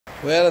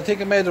Well, I think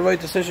I made the right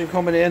decision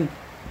coming in.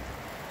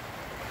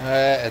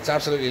 It's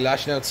absolutely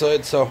lashing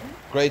outside, so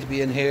great to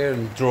be in here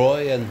and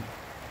dry, and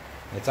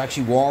it's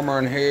actually warmer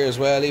in here as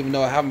well, even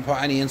though I haven't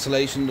put any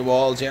insulation in the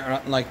walls yet or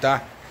nothing like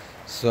that.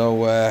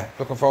 So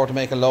looking forward to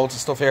making loads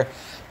of stuff here.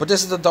 But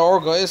this is the door,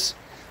 guys.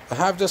 I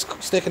have this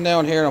sticking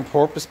down here on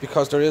purpose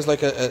because there is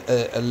like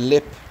a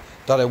lip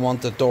that I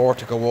want the door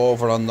to go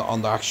over on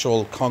the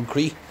actual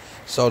concrete,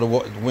 so the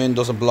wind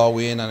doesn't blow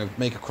in, and it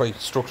make it quite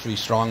structurally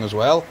strong as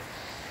well.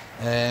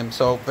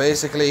 So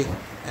basically,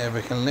 if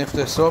we can lift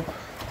this up,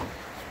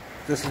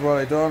 this is what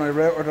I done. I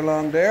routed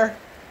along there,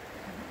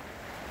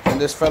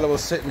 and this fella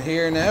was sitting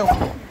here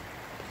now.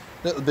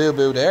 Little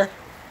boo-boo there.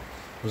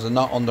 There's a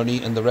knot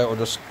underneath, and the router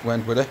just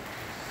went with it.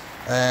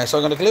 So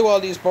I'm going to glue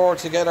all these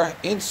boards together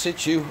in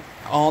situ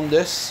on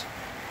this.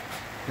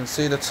 You can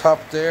see the top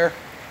there.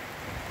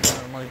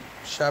 My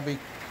shabby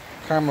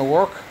camera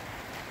work.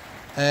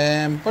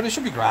 But it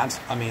should be grand.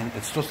 I mean,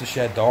 it's just a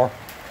shed door.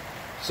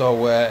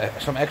 So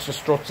some extra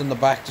struts in the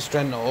back to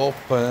strengthen it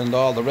up and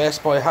all the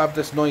rest. But I have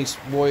this nice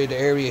wide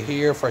area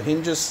here for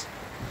hinges,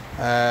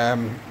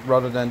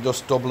 rather than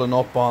just doubling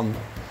up on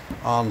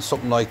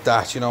something like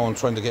that, you know, and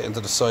trying to get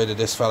into the side of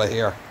this fella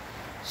here.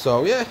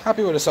 So yeah,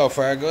 happy with it so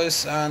far,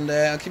 guys, and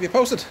I'll keep you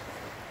posted.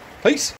 Peace.